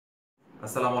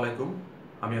আসসালামু আলাইকুম।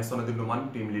 আমি Ahsanuddin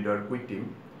team leader quick team.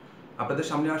 আপনাদের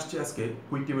সামনে আসছি আজকে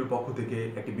কুইক টিমের পক্ষ থেকে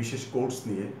একটি বিশেষ কোর্স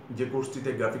নিয়ে, যে কোর্সটিতে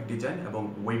গ্রাফিক ডিজাইন এবং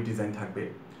ওয়েব ডিজাইন থাকবে।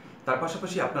 তার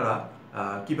পাশাপাশি আপনারা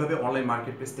কিভাবে অনলাইন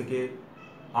মার্কেটপ্লেস থেকে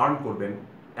আর্ন করবেন,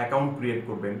 অ্যাকাউন্ট ক্রিয়েট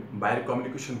করবেন, বায়ার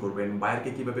কমিউনিকেশন করবেন, বায়ারকে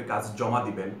কিভাবে কাজ জমা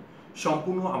দিবেন,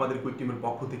 সম্পূর্ণ আমাদের কুইক টিমের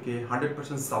পক্ষ থেকে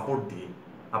 100% সাপোর্ট দিয়ে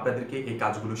আপনাদেরকে এই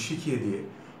কাজগুলো শিখিয়ে দিয়ে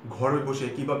ঘরে বসে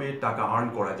কিভাবে টাকা আর্ন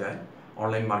করা যায়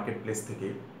অনলাইন মার্কেটপ্লেস থেকে,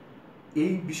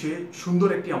 এই বিষয়ে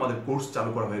সুন্দর একটি আমাদের কোর্স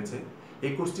চালু করা হয়েছে।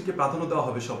 এই কোর্সটিকে প্রাধান্য দেওয়া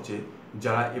হবে সবচেয়ে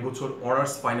যারা এবছর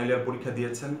অনার্স ফাইনাল ইয়ার পরীক্ষা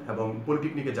দিয়েছেন এবং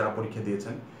পলিটেকনিকে যারা পরীক্ষা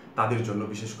দিয়েছেন তাদের জন্য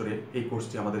বিশেষ করে এই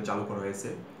কোর্সটি আমাদের চালু করা হয়েছে।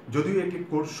 যদিও একটি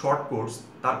কোর্স শর্ট কোর্স,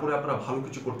 তারপরে আপনারা ভালো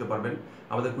কিছু করতে পারবেন।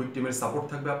 আমাদের কুইক টিমের সাপোর্ট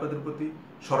থাকবে, আপনাদের প্রতি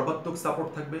সর্বাত্মক সাপোর্ট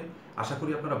থাকবে। আশা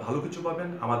করি আপনারা ভালো কিছু পাবেন।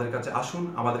 আমাদের কাছে আসুন,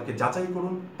 আমাদেরকে যাচাই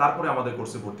করুন, তারপরে আমাদের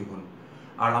কোর্সে ভর্তি হন।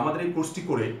 আর আমাদের এই কোর্সটি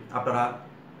করে আপনারা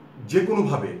যে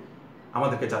কোনোভাবে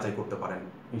আমাদেরকে যাচাই করতে পারেন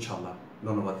ইনশাআল্লাহ।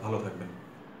 ধন্যবাদ, ভালো থাকবেন।